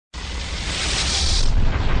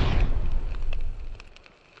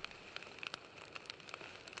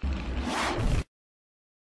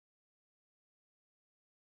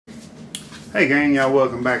Hey gang, y'all,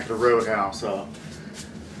 welcome back to the Roadhouse.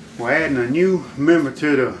 We're adding a new member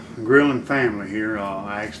to the grilling family here.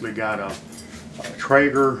 I actually got a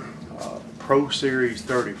Traeger Pro Series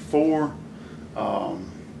 34. Got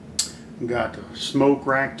the smoke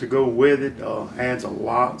rack to go with it. Adds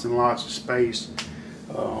lots and lots of space.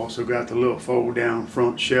 Also got the little fold down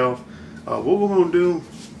front shelf. What we're going to do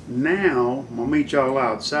now, I'm going to meet y'all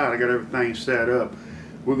outside. I got everything set up.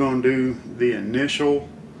 We're going to do the initial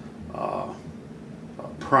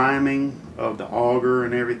priming of the auger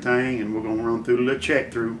and everything, and we're going to run through a little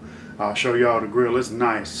check through. I'll show y'all the grill. It's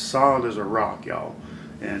nice, solid as a rock, y'all.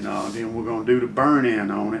 And then we're going to do the burn in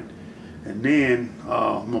on it, and then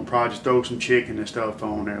I'm going to probably just throw some chicken and stuff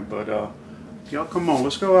on there. But y'all come on,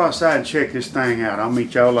 let's go outside and check this thing out. I'll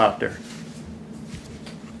meet y'all out there.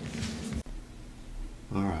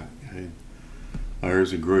 Alright,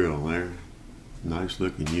 there's a grill there. Nice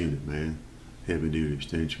looking unit, man. Heavy duty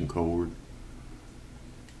extension cord.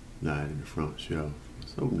 Light in the front shelf.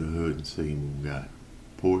 Let's open the hood and see what we got.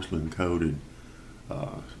 Porcelain coated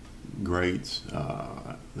grates.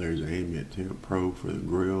 There's an ambient temp probe for the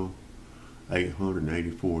grill.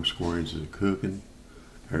 884 square inches of cooking.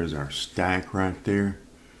 There's our stack right there.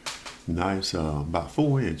 Nice, about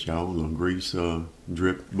 4 inch, y'all. Little grease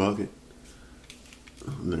drip bucket.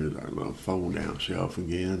 And there's our little fold down shelf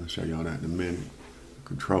again. I'll show y'all that in a minute.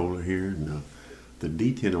 Controller here, and the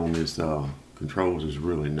detent on this controls is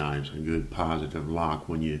really nice. A good positive lock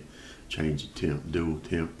when you change the temp. Dual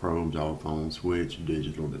temp probes, off on switch,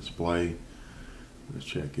 digital display. Let's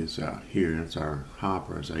check this out here. That's our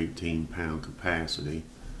hopper. It's 18-pound capacity.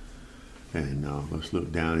 And let's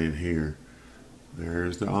look down in here.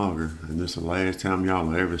 There's the auger, and this is the last time y'all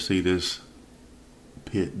will ever see this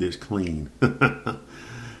pit this clean.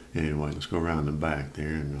 Anyway, let's go around the back there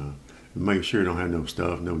and make sure you don't have no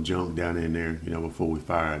stuff, no junk down in there, you know, before we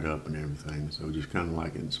fire it up and everything. So just kind of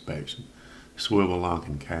like inspection. Swivel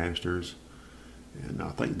locking casters. And I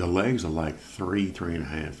think the legs are like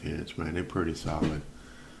 3.5 inch, man. They're pretty solid.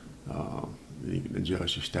 You can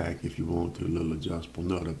adjust your stack if you want to. A little adjustable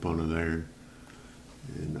nut up under there.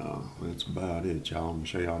 And that's about it, y'all. I'm going to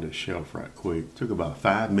show y'all this shelf right quick. It took about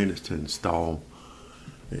 5 minutes to install.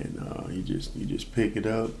 And you just pick it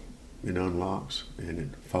up. It unlocks and it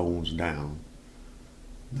folds down.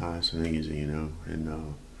 Nice and easy, you know.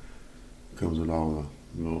 And comes with all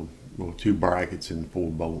the little 2 brackets and 4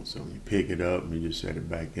 bolts. So you pick it up and you just set it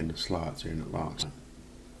back in the slots here and it locks.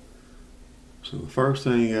 So the first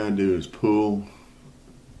thing you gotta do is pull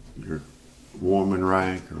your warming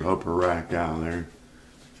rack or upper rack out of there.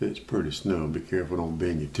 Fits pretty snug. Be careful, don't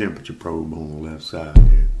bend your temperature probe on the left side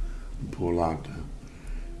here. Pull out the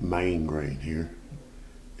main grain here.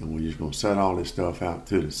 And we're just going to set all this stuff out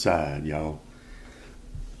to the side, y'all.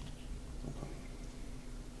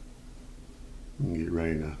 Get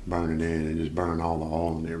ready to burn it in and just burn all the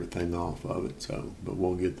oil and everything off of it. So, but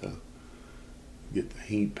we'll get the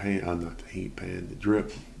heat pan, not the heat pan, the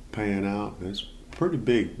drip pan out. That's pretty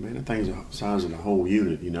big, man. That thing's the size of the whole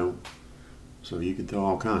unit, you know. So you can throw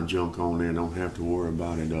all kind of junk on there. Don't have to worry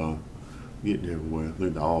about it getting everywhere. Look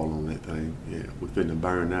at the oil on that thing. Yeah, we're finna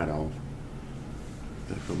burn that off.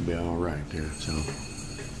 That's gonna be all right there. So,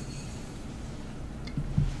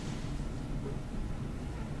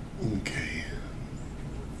 okay.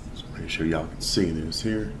 So make sure y'all can see this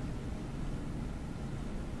here.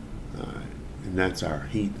 All right, and that's our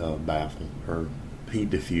heat baffle or heat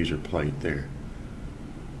diffuser plate there.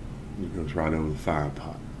 It goes right over the fire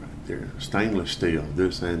pot right there. Stainless steel.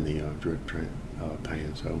 This and the drip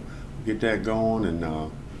pan. So we'll get that going, and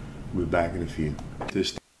we'll be back in a few.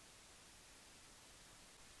 This.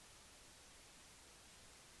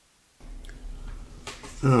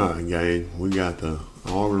 Alright gang, we got the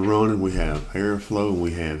auger running, we have airflow, and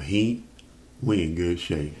we have heat. We in good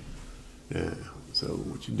shape. Yeah, so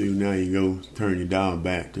what you do now, you go turn your dial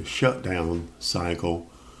back to shutdown cycle,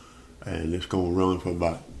 and it's going to run for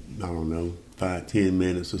about, I don't know, 5-10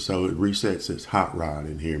 minutes or so. It resets this hot rod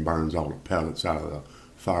in here and burns all the pellets out of the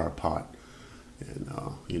fire pot. And,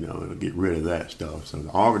 you know, it'll get rid of that stuff. So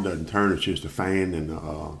the auger doesn't turn, it's just a fan and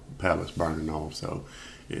the pellets burning off. So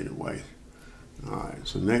anyway. Alright,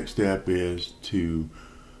 so next step is to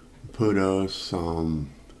put us some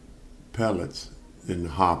pellets in the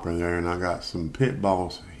hopper there, and I got some Pit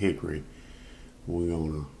Boss hickory. We're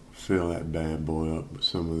going to fill that bad boy up with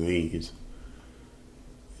some of these,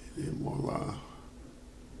 and then we'll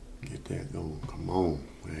get that going. Come on,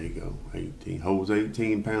 there you go. 18 holds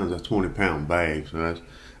 18 pounds. That's 20-pound bag, so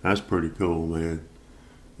that's pretty cool, man.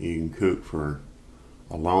 You can cook for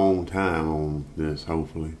a long time on this.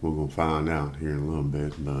 Hopefully we're gonna find out here in a little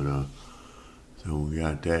bit, but so we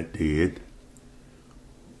got that did.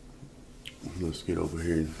 Let's get over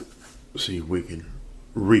here and see if we can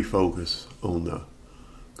refocus on the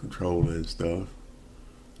controller and stuff.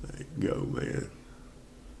 There you go, man.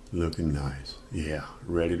 Looking nice. Yeah,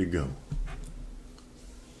 ready to go.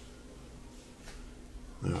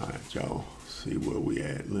 All right, y'all. See where we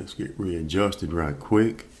at. Let's get readjusted right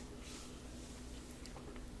quick.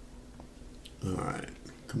 All right.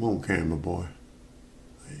 Come on, camera boy.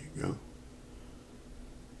 There you go.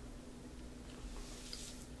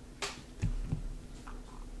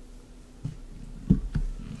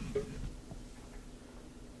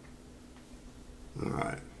 All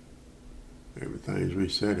right. Everything's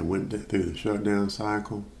reset and went through the shutdown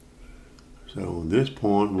cycle. So at this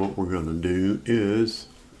point, what we're going to do is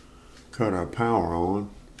cut our power on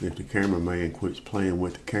if the cameraman quits playing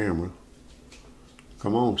with the camera.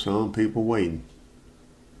 Come on, son, people waiting.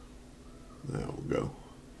 There we go.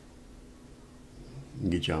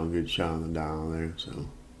 Get y'all a good shot of the dial there. So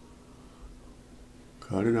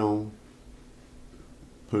cut it on,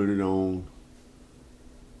 put it on.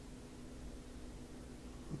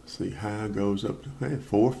 Let's see how it goes up to, hey,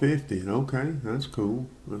 450. Okay, that's cool.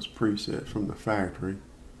 That's preset from the factory.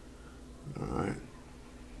 All right.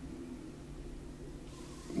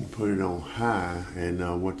 Put it on high,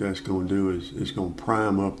 and what that's going to do is it's going to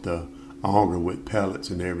prime up the auger with pellets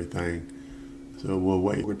and everything. So we'll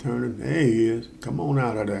wait. We're turning. There he is. Come on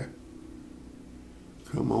out of there.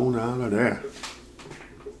 Come on out of there.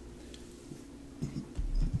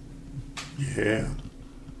 Yeah.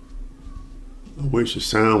 I wish the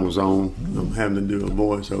sound was on. I'm having to do a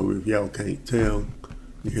voiceover. If y'all can't tell,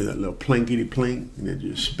 you hear that little plinkety plink, and it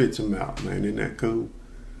just spits them out, man. Isn't that cool?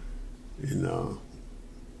 And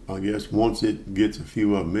I guess once it gets a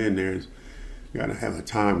few of them in there, it's got to have a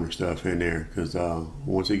timer stuff in there, because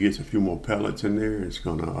once it gets a few more pellets in there, it's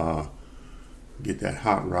gonna get that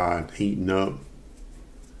hot rod heating up,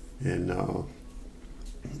 and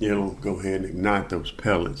it'll go ahead and ignite those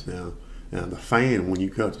pellets. Now the fan, when you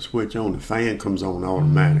cut the switch on, the fan comes on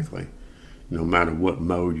automatically, no matter what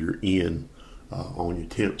mode you're in on your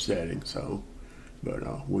temp setting. So,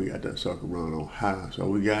 but we got that sucker running on high. So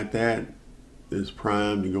we got that. It's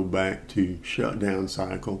primed to go back to shutdown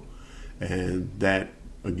cycle, and that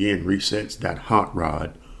again resets that hot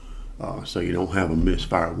rod, so you don't have a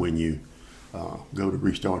misfire when you go to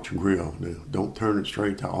restart your grill. Now, don't turn it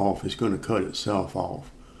straight to off. It's going to cut itself off.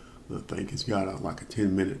 I think it's got like a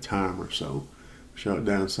 10-minute timer. So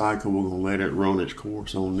shutdown cycle, we're going to let it run its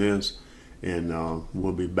course on this, and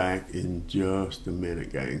we'll be back in just a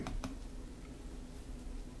minute, gang.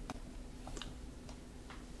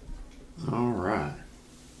 All right.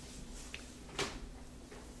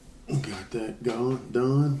 Got that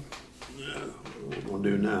done. What we're going to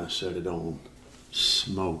do now is set it on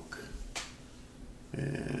smoke.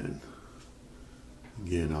 And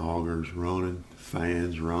again, auger's running,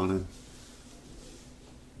 fans running.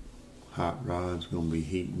 Hot rod's going to be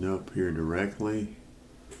heating up here directly.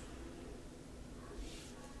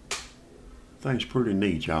 Thing's pretty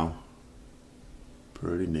neat, y'all.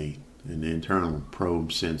 Pretty neat. And the internal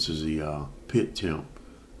probe senses the pit temp.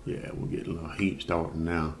 Yeah, we're getting a little heat starting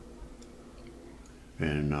now.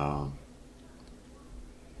 And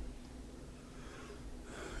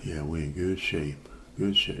yeah, we're in good shape.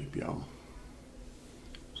 Good shape, y'all.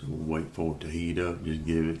 So we'll wait for it to heat up. Just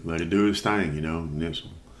let it do its thing, you know. And this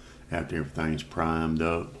one, after everything's primed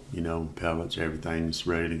up, you know, pellets, everything's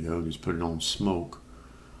ready to go, just put it on smoke.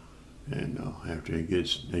 And after it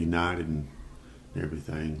gets ignited and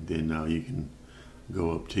everything, then you can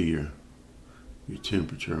go up to your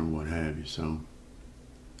temperature and what have you. So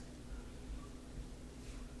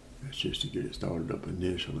that's just to get it started up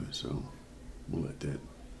initially. So we'll let that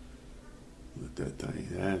thing.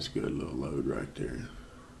 That's a good little load right there.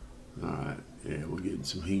 All right, yeah, we're getting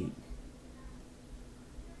some heat.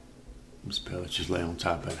 This pellet just lay on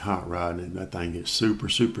top of that hot rod, and that thing gets super,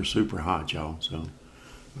 super, super hot, y'all. So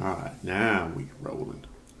all right, now we're rolling.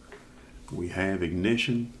 We have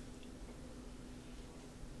ignition.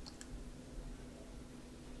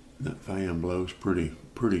 That fan blows pretty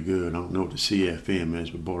good. I don't know what the CFM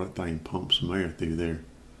is, but boy, that thing pumps some air through there.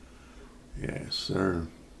 Yes, sir.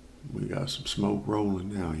 We got some smoke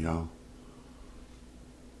rolling now, y'all.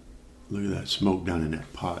 Look at that smoke down in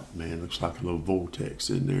that pot, man. Looks like a little vortex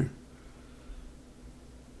in there.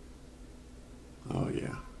 Oh,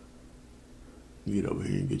 yeah. Get over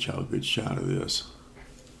here and get y'all a good shot of this.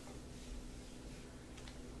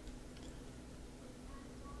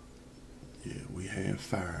 Yeah, we have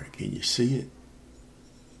fire. Can you see it?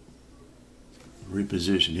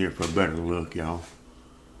 Reposition here for a better look, y'all.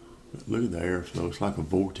 But look at the airflow. It's like a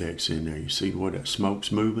vortex in there. You see where that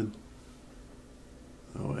smoke's moving?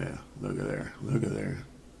 Oh yeah, look at there, look at there.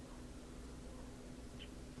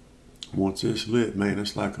 Once it's lit, man,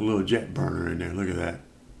 it's like a little jet burner in there. Look at that.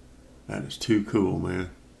 That is too cool, man.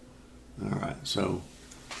 All right, so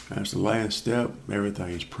that's the last step.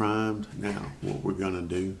 Everything's primed. Now, what we're gonna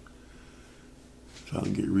do, if I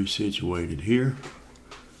can get resituated here,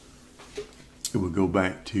 it will go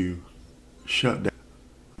back to shutdown.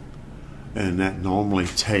 And that normally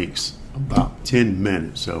takes about 10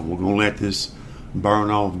 minutes. So we're gonna let this burn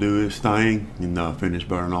off, do its thing, and finish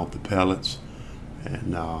burning off the pellets.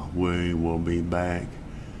 And we will be back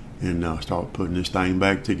and start putting this thing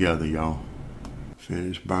back together, y'all.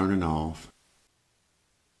 Finish burning off.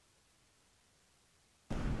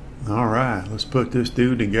 All right, let's put this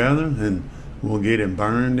dude together and we'll get it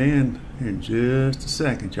burned in just a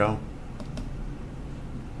second, y'all.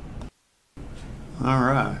 All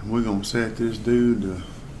right, we're gonna set this dude to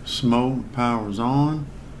smoke, power's on,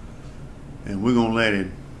 and we're gonna let it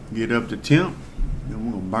get up to temp, and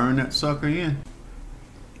we're gonna burn that sucker in.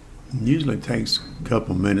 It usually takes a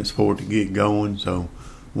couple minutes for it to get going, so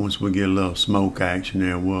once we get a little smoke action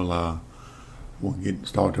there, we'll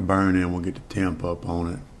start to burn in, we'll get the temp up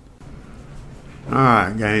on it. All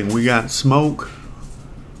right, gang, we got smoke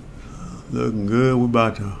looking good. We're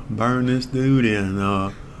about to burn this dude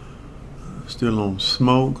in. Still on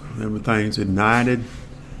smoke, everything's ignited.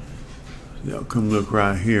 Y'all come look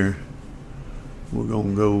right here. We're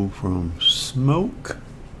gonna go from smoke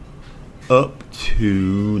up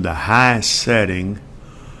to the highest setting,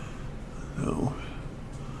 so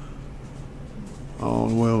all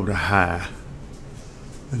the way over to high.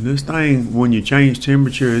 And this thing, when you change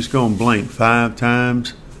temperature, it's gonna blink 5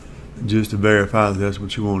 times just to verify that that's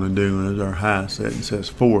what you want to do. And there's our high setting. It says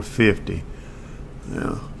 450.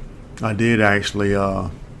 Yeah, I did actually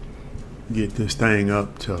get this thing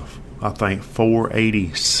up to, I think,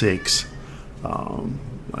 486,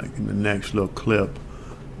 like in the next little clip.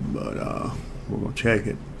 But we're gonna check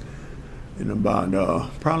it in about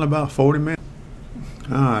probably about 40 minutes.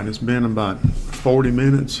 All right, it's been about 40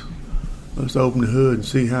 minutes. Let's open the hood and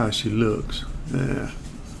see how she looks. Yeah,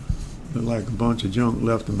 look like a bunch of junk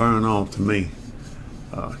left to burn off to me.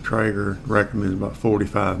 Traeger recommends about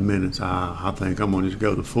 45 minutes. I think I'm gonna just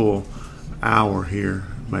go the full hour here,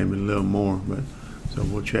 maybe a little more, but so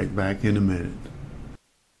we'll check back in a minute.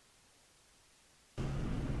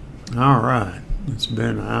 All right, it's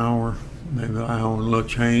been an hour, maybe an hour and a little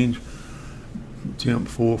change. Temp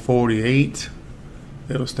 448.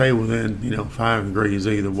 It'll stay within 5 degrees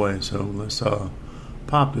either way. So let's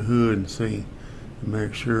pop the hood and see, and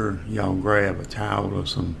make sure y'all grab a towel or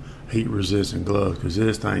some heat resistant gloves, because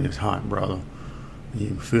this thing is hot, brother. You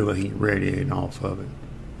can feel the heat radiating off of it.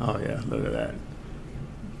 Oh yeah, look at that.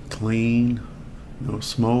 Clean, no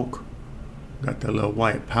smoke. Got that little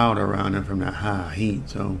white powder around there from that high heat,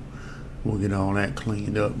 so we'll get all that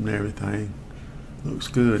cleaned up and everything. Looks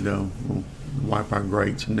good though. We'll wipe our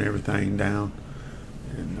grates and everything down.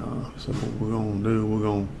 And so what we're gonna do, we're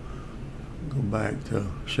gonna go back to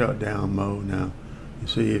shutdown mode now. You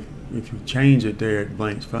see, if you change it there, it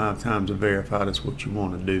blinks 5 times to verify that's what you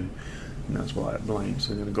want to do, and that's why it blinks.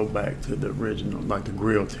 So gonna go back to the original, like the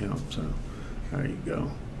grill temp. So there you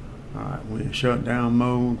go. All right, we're in shutdown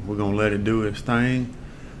mode. We're gonna let it do its thing,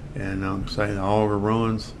 and say the auger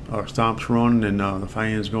runs or stops running, and the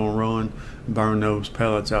fan's gonna run, burn those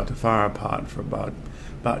pellets out the fire pot for about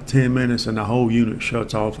 10 minutes, and the whole unit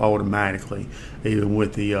shuts off automatically, even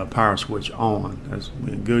with the power switch on. That's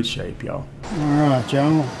in good shape, y'all. All right,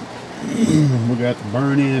 y'all. We got the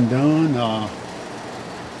burn in done.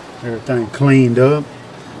 Everything cleaned up.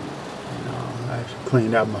 I actually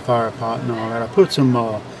cleaned out my fire pot and all that. I put some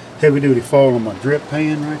heavy duty foil on my drip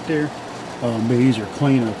pan right there. Be easier to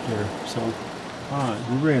clean up there. So, all right,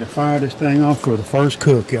 we're ready to fire this thing off for the first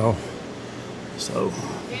cook, y'all. So,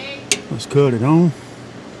 let's cut it on.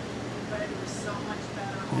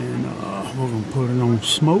 And we're going to put it on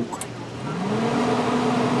smoke. There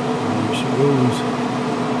she goes.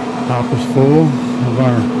 Top is full of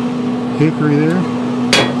our hickory there.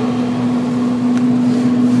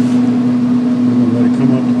 We're going to let it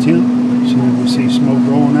come up to temp. As soon as we see smoke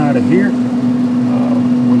rolling out of here,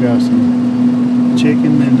 we got some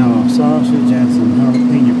chicken and sausage and some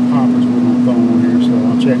jalapeno poppers we're going to throw on here. So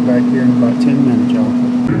I'll check back here in about 10 minutes, y'all.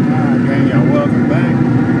 Alright, gang, y'all, welcome back.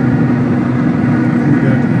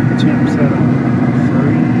 Temp set on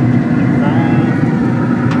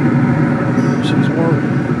 325. She's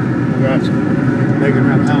working. We got some bacon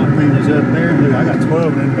wrapped jalapenos up there. Look, I got 12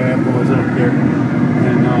 of them bad boys up there,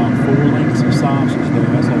 and 4 links of sausage there.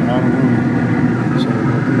 That's a lot of room. So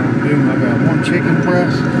what we're gonna do, I got 1 chicken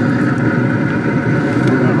breast.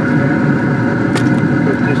 We're gonna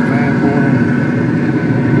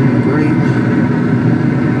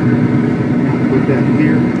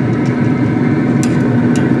here.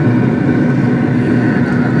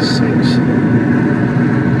 And 6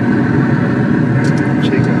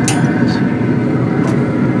 chicken thighs.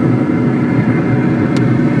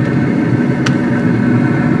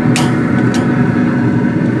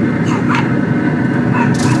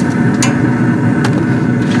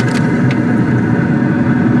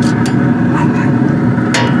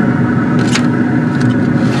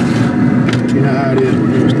 You know how it is with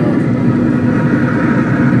new stuff.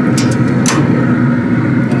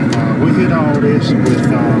 And we hit all this with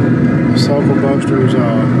the SuckleBuster's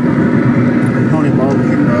honey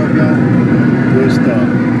barbecue rub, y'all. Good stuff.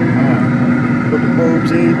 Put the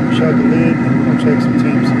probes in, shut the lid, and we're gonna check some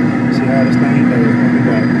temps. See how this thing does. We'll be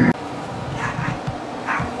back.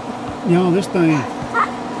 Y'all, this thing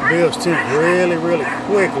builds temp really, really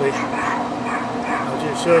quickly. I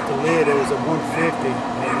just shut the lid. It was at 150,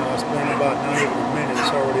 and it's been about 90 minutes.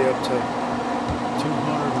 It's already up to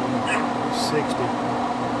 260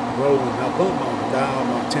 rolling. I bumped my dial,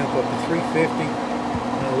 my temp up to 350.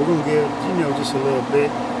 We're gonna give, just a little bit.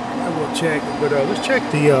 And we'll check it, but let's check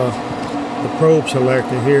the probe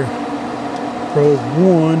selector here. Probe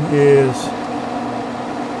 1 is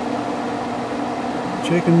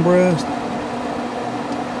chicken breast.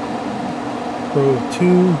 Probe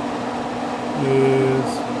 2 is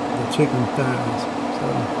the chicken thighs. So,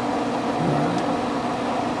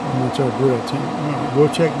 and that's our grill temp. Alright, we'll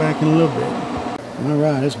check back in a little bit.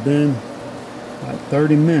 Alright, it's been like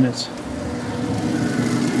 30 minutes.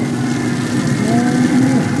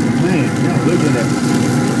 Man, now look at that.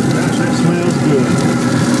 Gosh, that smells good.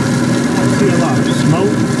 I see a lot of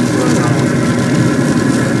smoke, but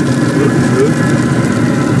looking good.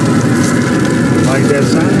 Like that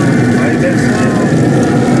sound? Like that sound?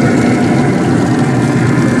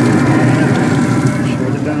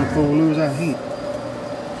 Shut it down before we lose our heat.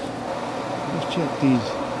 Let's check these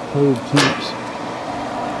probe temps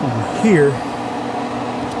over here.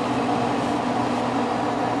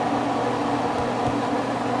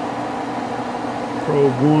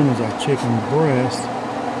 Probe 1 is our chicken breast.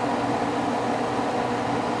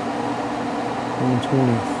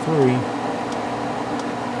 123.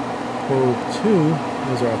 Probe 2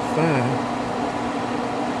 is our thigh.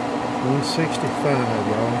 165,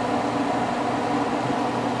 y'all.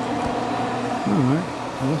 Alright,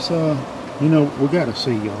 let's we gotta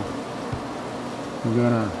see, y'all. We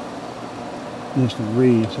got our instant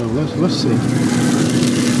read, so let's see.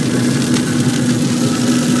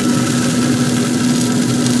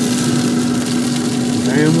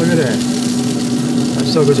 Damn, look at that. That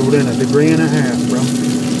sucker's within 1.5 degrees, bro.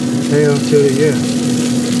 Hell to the yeah.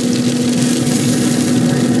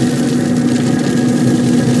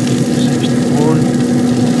 61.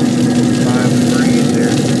 5 degrees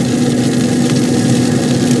there.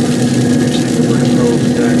 See the probe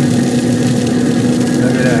today.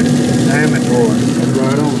 Look at that. Damn it, boy. That's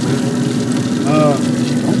right on, man.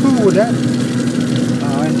 I'm cool with that.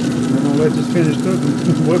 Alright. I'm gonna let this finish cooking.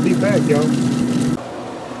 We'll be back, y'all.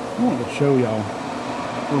 I wanted to show y'all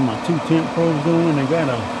what my 2 temp probes doing. They got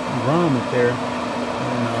a grommet there,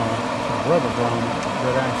 and it's a rubber grommet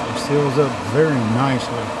that actually seals up very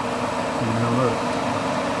nicely. Look,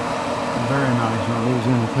 very nice. You don't lose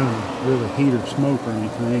any kind of really heat or smoke or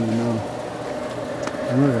anything.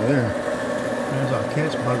 And look at there. There's our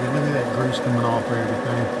catch bucket. Look at that grease coming off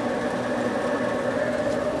everything.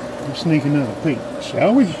 Let's sneak another peek,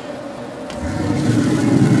 shall we?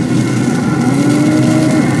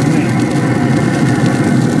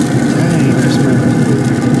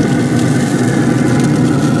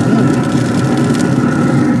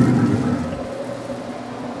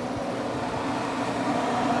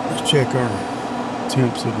 Check our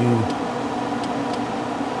temps again.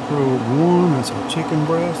 Probe 1, that's our chicken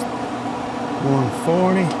breast.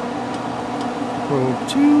 140. Probe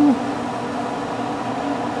 2.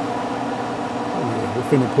 Oh yeah, we're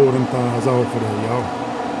finna pull them thighs off of there, y'all.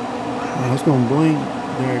 Now it's gonna blink.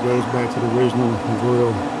 There it goes back to the original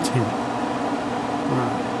grill temp.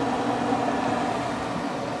 Alright.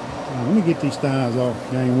 Let me get these thighs off,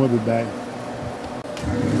 gang. We'll be back.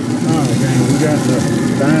 Alright, gang, we got the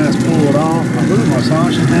thighs pulled off. I moved my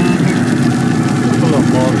sausage down here. Put a little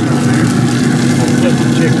marks on there. I'll flip the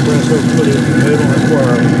chicken breast over, put it in the middle. That's where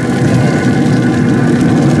our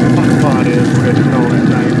hot pot is, where they call that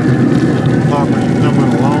thing. Popper's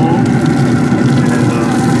coming along. And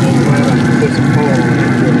I'm glad I can put some coal on it.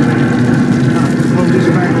 Alright, hold this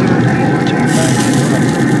back there. We'll check back in.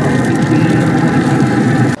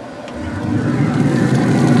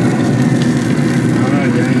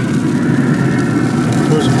 Alright, gang.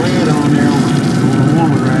 Put some lid on there on the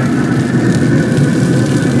warmer rack.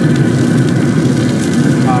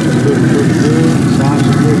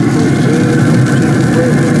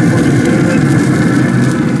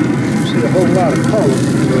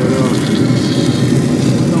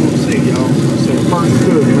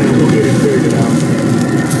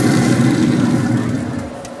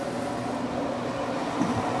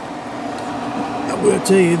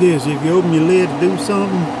 tell you this, if you open your lid to do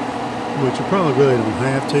something, which you probably really don't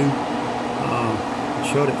have to,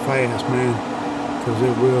 shut it fast, man, because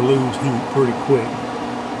it will lose heat pretty quick.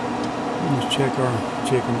 Let's check our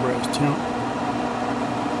chicken breast temp.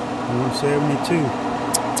 172.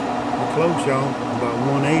 We're close, y'all. About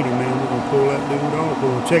 180, man. We're gonna pull that dude off.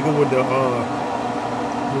 We're gonna check it with the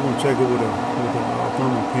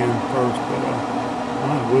thermal pin first, but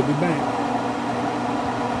alright, we'll be back.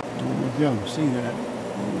 I don't know if y'all can see that.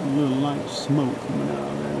 A little light smoke coming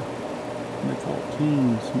out of there. They call it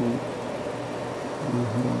clean smoke.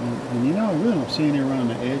 And you know, I really don't see any around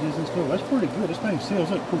the edges and stuff. That's pretty good. This thing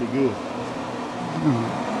seals up pretty good.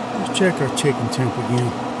 Let's check our chicken temp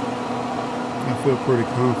again. I feel pretty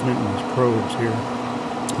confident in these probes here.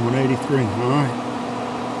 183. Alright.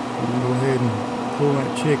 I'm going to go ahead and pull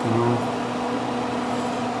that chicken off.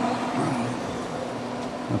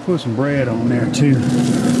 I put some bread on there too.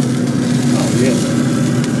 Oh yeah.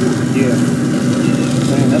 Yeah.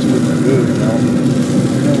 Man, that's looking good, y'all.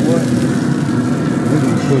 You know what? We're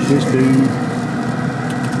gonna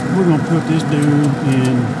put this dude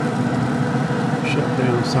in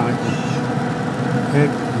shutdown cycle.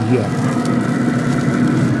 Heck yeah.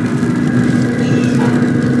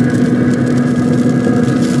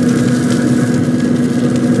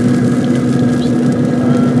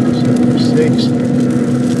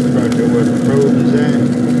 Right there where the probe is at.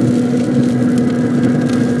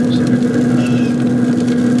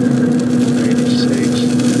 86.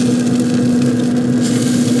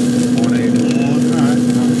 181. Alright,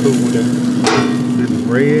 I'm cool with that. Then the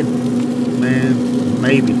bread, man,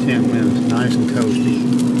 maybe 10 minutes. Nice and toasty.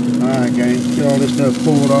 Alright, gang, get all this stuff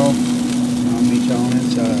pulled off. I'll meet y'all on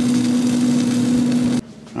inside.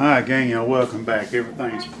 Alright, gang, y'all, welcome back.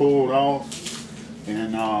 Everything's pulled off.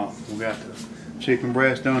 And we got the chicken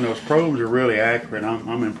breast done. Those probes are really accurate.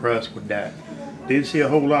 I'm impressed with that. Didn't see a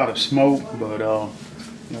whole lot of smoke, but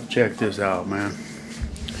check this out, man.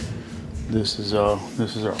 This is our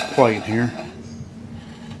plate here.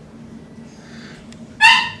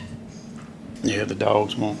 Yeah, the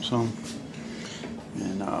dogs want some.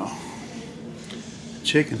 And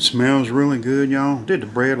chicken smells really good, y'all. Did the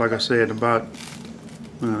bread, like I said, about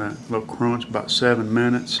that little crunch, about 7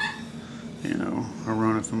 minutes. You know, I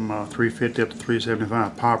run it from 350 up to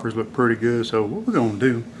 375. Poppers look pretty good. So what we're gonna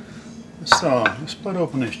do? Let's split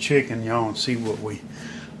open this chicken, y'all, and see what we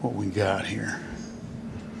got here.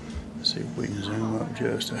 Let's see if we can zoom up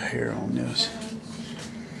just a hair on this.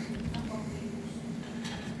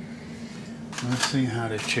 Let's see how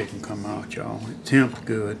this chicken come out, y'all. It temped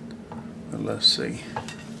good, but let's see.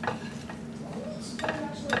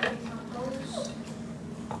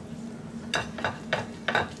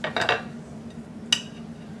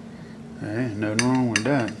 Hey, nothing wrong with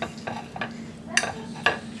that.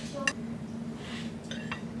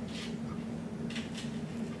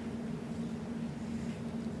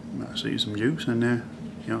 I see some juice in there.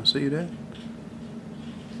 Y'all see that?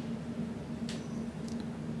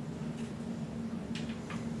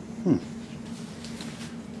 All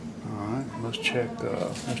right, let's check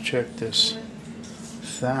this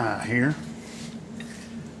thigh here.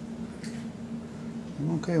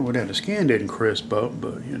 I'm okay with that. The skin didn't crisp up,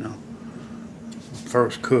 but you know,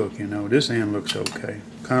 first cook, you know, this end looks okay.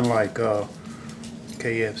 Kind of like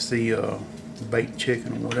KFC baked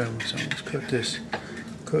chicken or whatever. So let's cut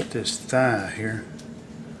this thigh here.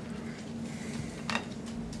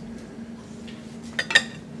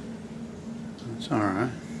 That's all right.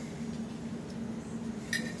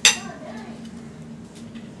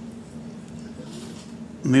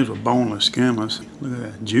 And these were boneless, skinless. Look at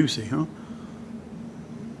that, juicy, huh?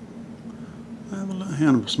 I have a little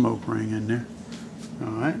hint of a smoke ring in there.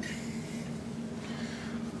 All right.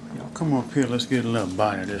 Y'all come up here, let's get a little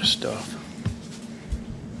bite of this stuff.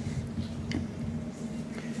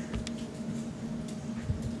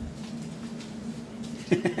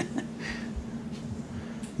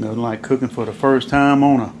 Nothing like cooking for the first time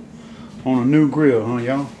on a new grill, huh,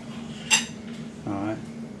 y'all? All right.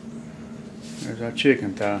 There's our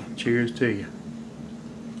chicken thigh. Cheers to you.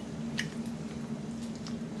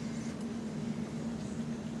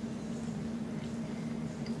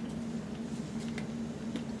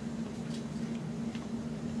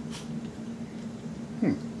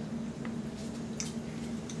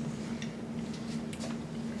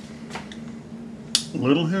 A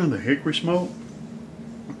little hint of the hickory smoke.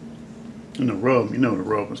 And the rub, you know the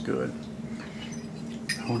rub was good.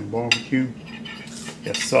 Honey barbecue.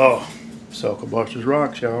 Yes, sir. SuckleBuster's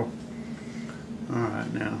rocks, y'all.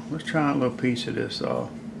 Alright, now let's try a little piece of this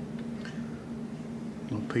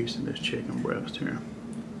chicken breast here.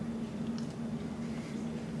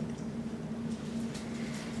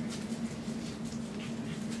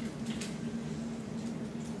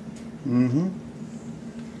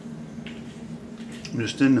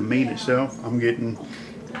 Just in the meat itself, I'm getting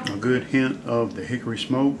a good hint of the hickory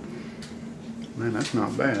smoke. Man, that's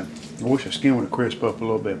not bad. I wish the skin would have crisped up a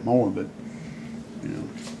little bit more, but you know,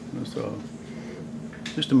 that's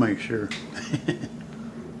just to make sure.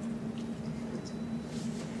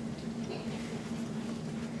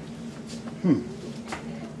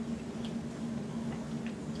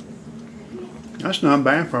 That's not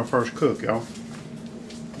bad for our first cook, y'all.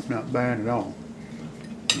 Not bad at all.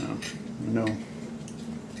 No.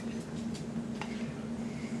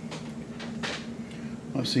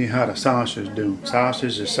 Let's see how the sausage do.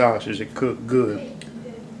 Sausage is sausage. It cooked good.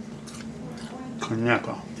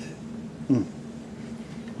 Kanaka.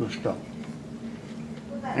 Good stuff.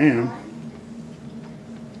 And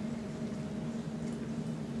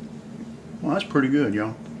well, that's pretty good,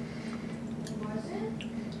 y'all.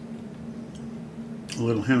 A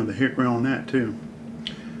little hint of the hickory on that too.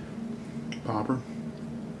 Popper.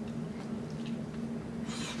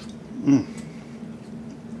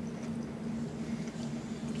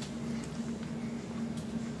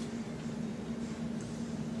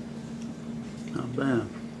 Not bad.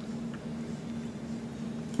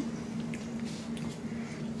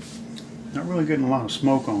 Not really getting a lot of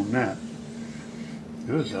smoke on that.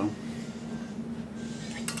 Good though.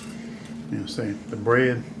 You know, say the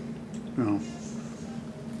bread, you know.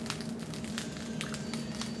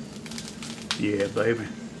 Yeah, baby.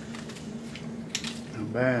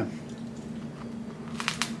 Not bad.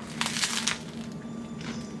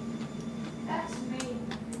 That's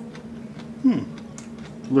me.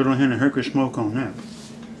 Little hint of hickory smoke on that.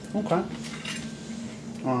 Okay.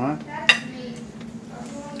 Alright. That's me.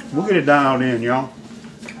 We'll get it dialed in, y'all.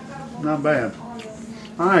 Not bad.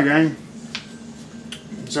 Alright, gang.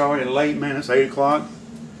 It's already late, man. It's 8 o'clock.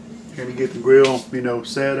 Here to get the grill, you know,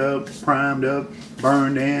 set up, primed up,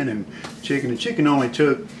 burned in, and chicken. The chicken only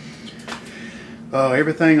took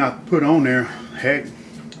everything I put on there, heck,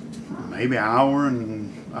 maybe an hour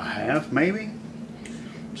and a half, maybe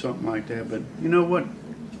something like that. But you know what?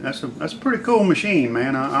 That's a pretty cool machine,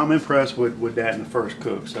 man. I'm impressed with that in the first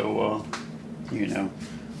cook. So you know,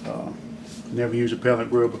 never used a pellet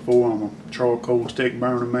grill before. I'm a charcoal stick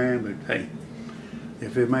burner man, but hey,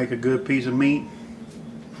 if it make a good piece of meat,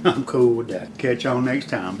 I'm cool with that. Catch y'all next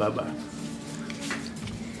time. Bye bye.